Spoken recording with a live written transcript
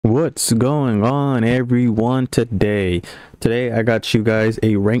What's going on, everyone? Today I got you guys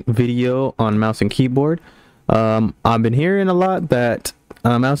a ranked video on mouse and keyboard. I've been hearing a lot that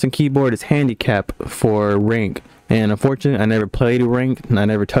mouse and keyboard is handicapped for rank, and unfortunately I never played ranked and I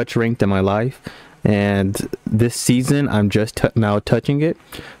never touched ranked in my life, and this season I'm just now touching it.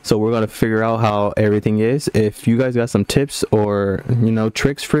 So we're gonna figure out how everything is. If you guys got some tips or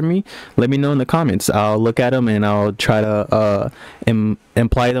tricks for me, let me know in the comments. I'll look at them and I'll try to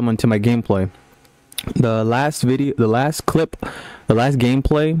imply them into my gameplay. The last gameplay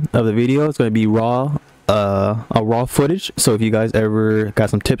of the video is going to be raw footage. So if you guys ever got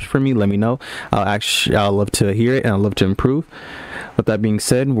some tips for me, let me know. I'll love to hear it and I'll love to improve. With that being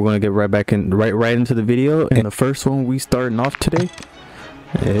said, we're going to get right into the video, and the first one we starting off today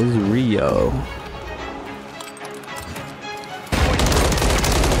is Rio.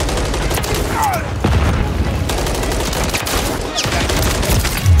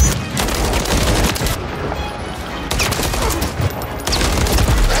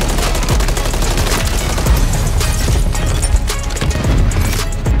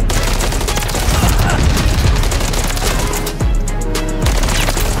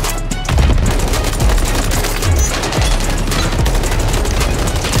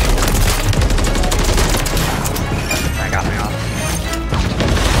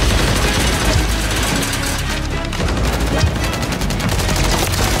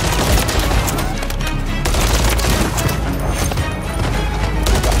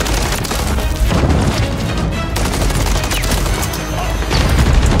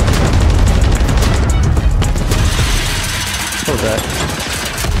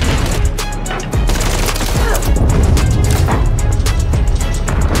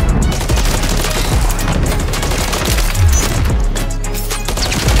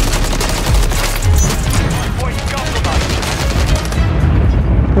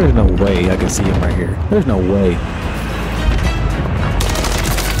 There's no way I can see him right here. There's no way.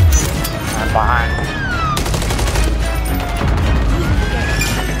 I'm behind.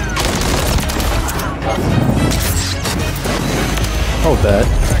 Hold that.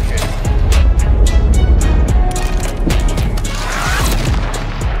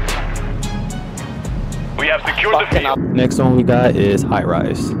 We have secured the field. Next one we got is high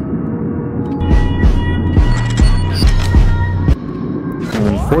rise.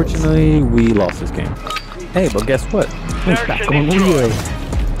 Unfortunately, we lost this game. Hey, but guess what? We're back on Rio.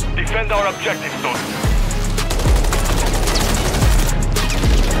 Defend our objective, son.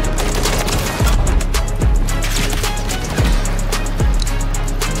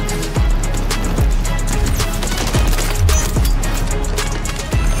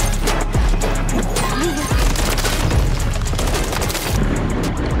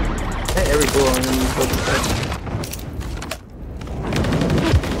 Hey, every goal on him.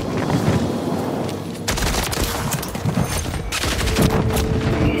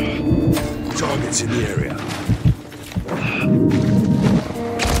 Targets in the area.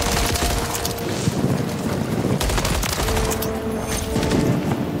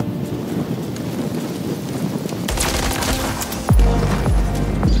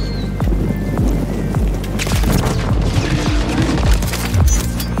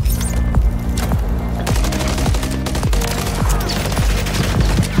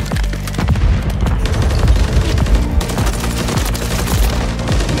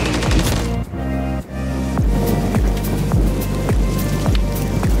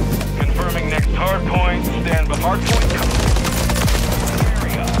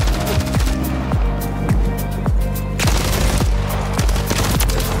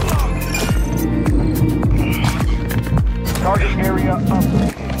 Target area up.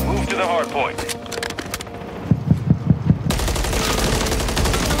 Move to the hard point.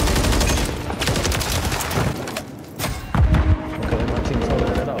 Okay, my team's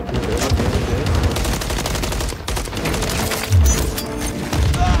holding it up. We're good.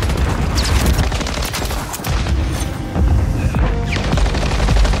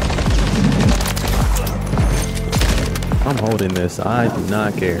 I'm holding this. I do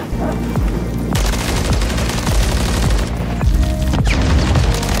not care.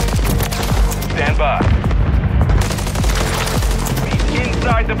 Stand by. Be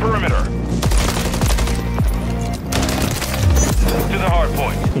inside the perimeter. To the hard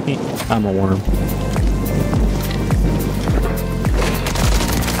point. I'm a worm.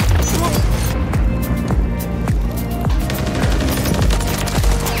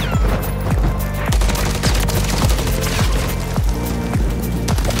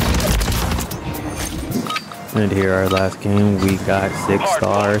 And here our last game, we got 6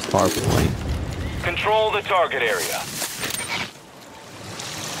 stars, hard point. Control the target area.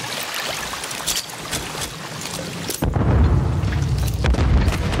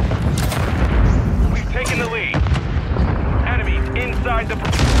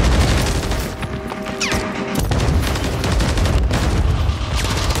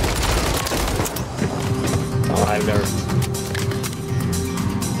 back there.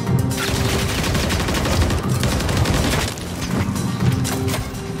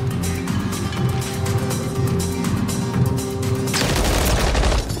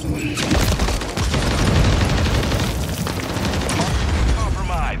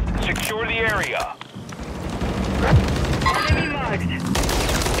 Compromised. Secure the area. Enemy marked.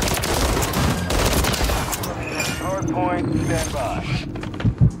 Hard point, stand by.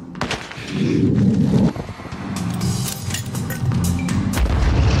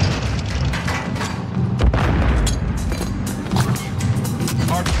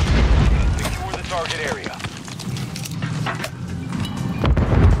 Secure the target area.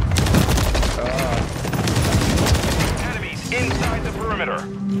 Enemies inside the perimeter.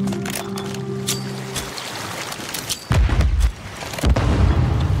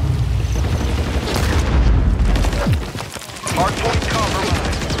 Hardpoint compromised.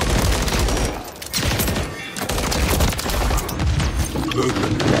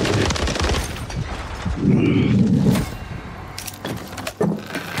 Enemies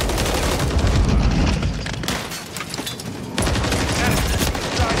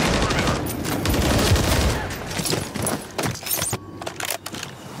inside the perimeter.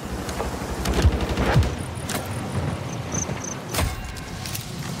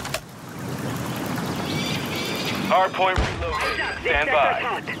 Hardpoint relocated. Stand by.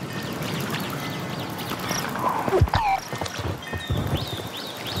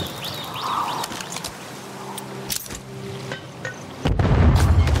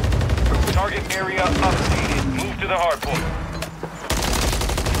 Target area updated. Move to the hardpoint.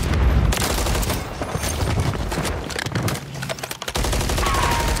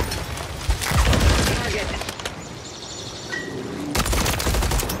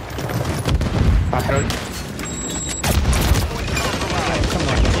 Harold.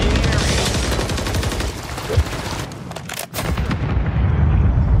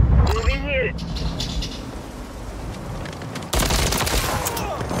 Moving here.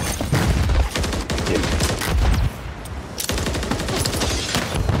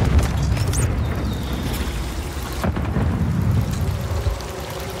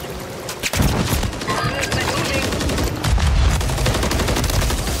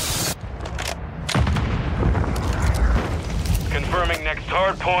 Confirming next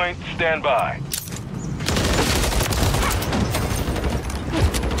hardpoint. Stand by.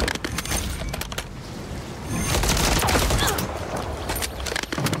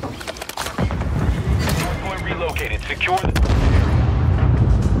 Hardpoint relocated. Secure the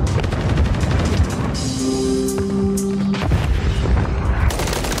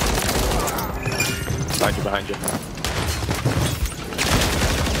Behind you.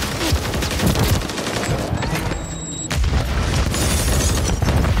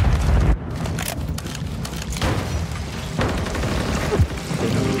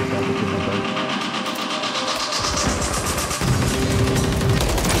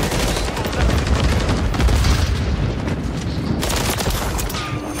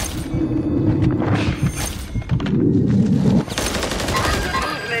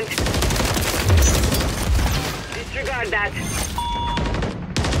 Movement. Disregard that.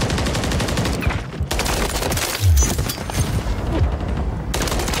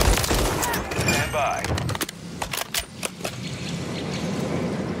 stand by.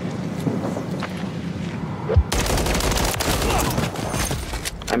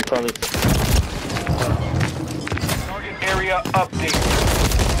 I'm probably. Target area update.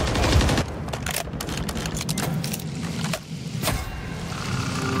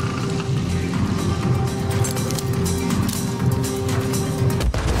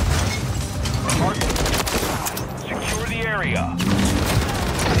 Secure the area.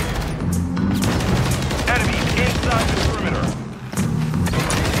 Enemies inside the perimeter.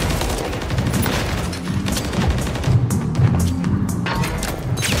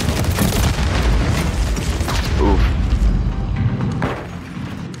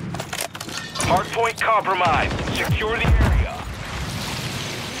 Hardpoint compromised. Secure the area.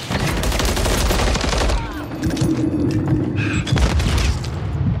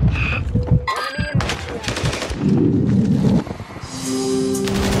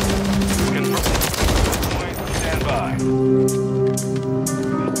 Confirm. Point, stand by.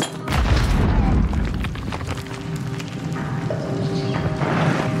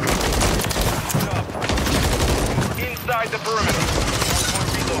 Inside the perimeter. Hardpoint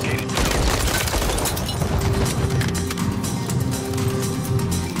relocated.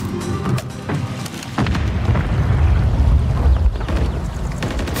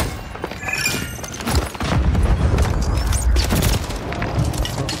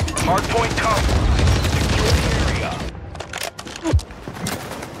 Hardpoint compromised. Secure the area.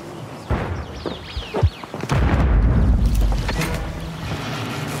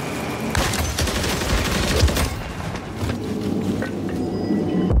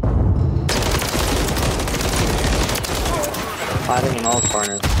 hiding in all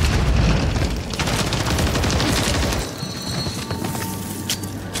corners.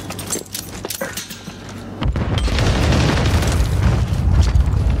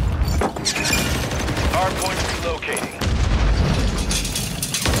 Hardpoint relocating.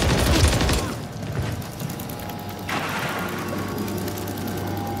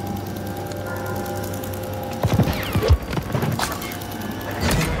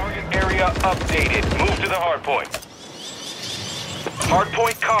 Target area updated. Move to the hardpoint.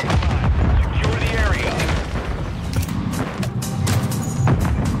 Hardpoint compromised. Secure the area.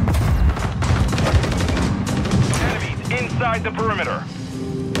 Enemies inside the perimeter.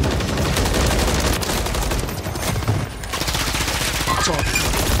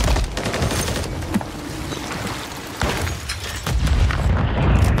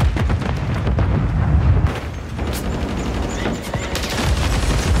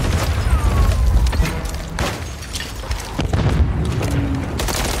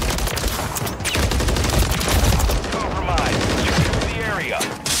 Compromised. Secure the area.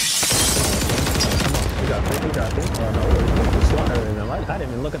 We got this. Oh no, we're slaughtering them. I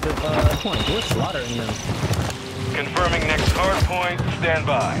didn't even look at the point. We're slaughtering them. Confirming next hardpoint. Stand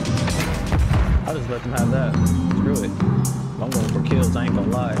by. I'll just let them have that. Screw it. I'm going for kills, I ain't gonna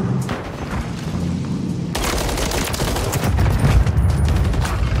lie.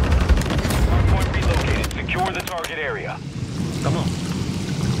 Hardpoint relocated. Secure the target area. Come on.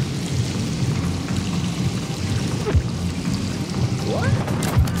 What?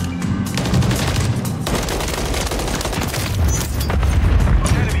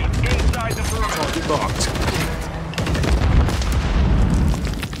 Enemies inside the perimeter. Locked.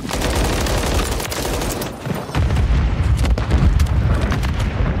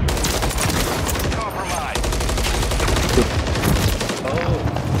 Compromised.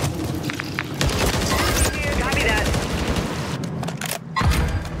 Copy that.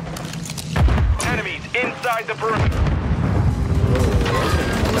 Enemies inside the perimeter.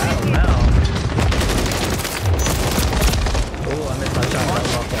 Battle now. Oh, I missed my shot. That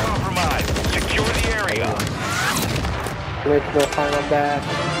was off. Compromised. Secure the area. Wait for the final back.